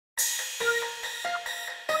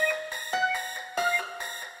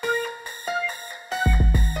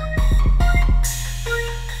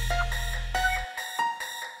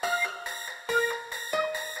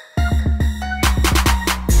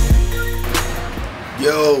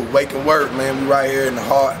Yo, Wake and Work, man. We right here in the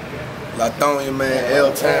heart. Lithonia, man,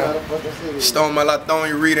 L-Town. Stone my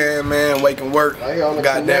Lithonia reader, man. Wake and Work.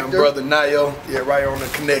 Goddamn brother Nayo. Yeah, right on the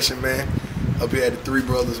connection, man. Up here at the Three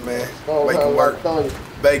Brothers, man. Wake and Work.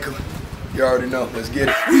 Baker. You already know. Let's get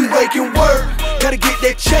it. We wake and work, gotta get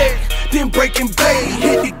that check. Then break and bake,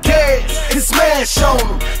 hit the gas, and smash on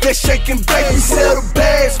them. That shake and bake, we sell the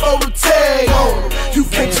bags for the tag on them. You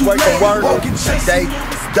can't too late, walking chasing.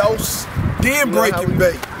 Dose. Then break and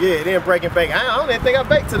bake. Yeah, then break and bake. I don't even think I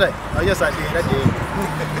baked today. Oh, yes, I did.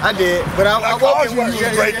 I did. But I woke and work.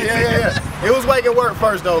 Yeah. It was Wake and Work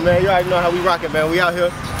first, though, man. You already know how we rockin', man. We out here.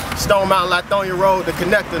 Stone Mountain Lithonia Road, the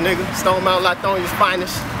connector, nigga. Stone Mountain Lithonia's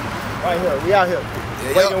finest. Right here. We out here.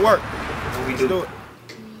 Wake and Work. What we Let's do it.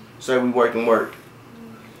 Say we work and work.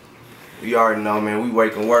 You already know, man. We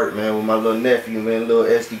wake and work, man. With my little nephew, man. Little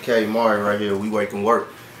SDK Mario right here. We wake and work.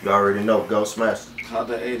 You already know. Go smash. How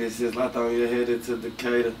the 86 Lithonia headed to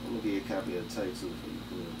Decatur. Let me give you a copy of the tape too.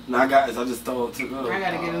 No, I got this. I just took it. I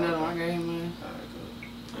gotta get another one. I got him, man.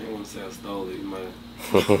 I ain't want to say I stole it, man.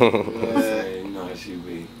 You know how she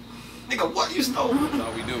be. Nigga, what you stole? That's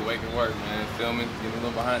all we do, Wake and Work, man. Filming, getting a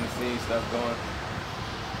little behind the scenes stuff going.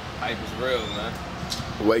 Hype is real, man.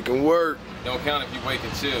 Wake and Work. Don't count if you wake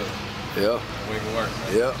and chill. Yeah. Wake and Work,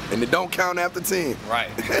 man. Yeah. And it don't count after 10. Right.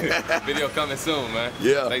 Video coming soon, man.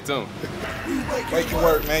 Yeah. Stay tuned. Wake and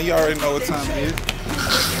Work, man. You already know what time it is.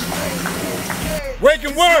 Wake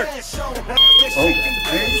and Work!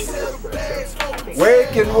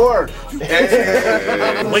 Wake and Work.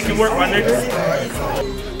 Wake and Work, my nigga.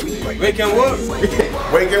 Wake and Work.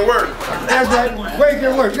 Wake and Work. That's right. Wake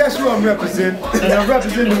and Work. That's who I'm representing. And I'm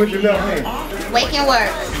representing with the left hand. Wake and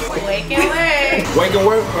Work. Wake and Work. Wake and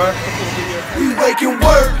Work, man. We wake and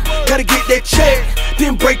work, gotta get that check.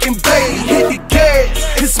 Then break and bake, hit the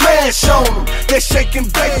gas, and smash on them. That shake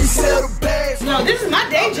and bake, we sell the bags. No, this is my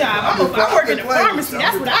day job. I work in the pharmacy.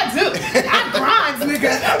 That's what I do. I grind,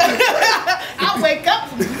 nigga. I wake up,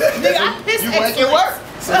 nigga. I piss You wake and work.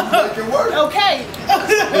 So you wake and work. Okay.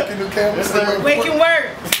 Look in the camera. Wake and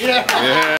work. Yeah.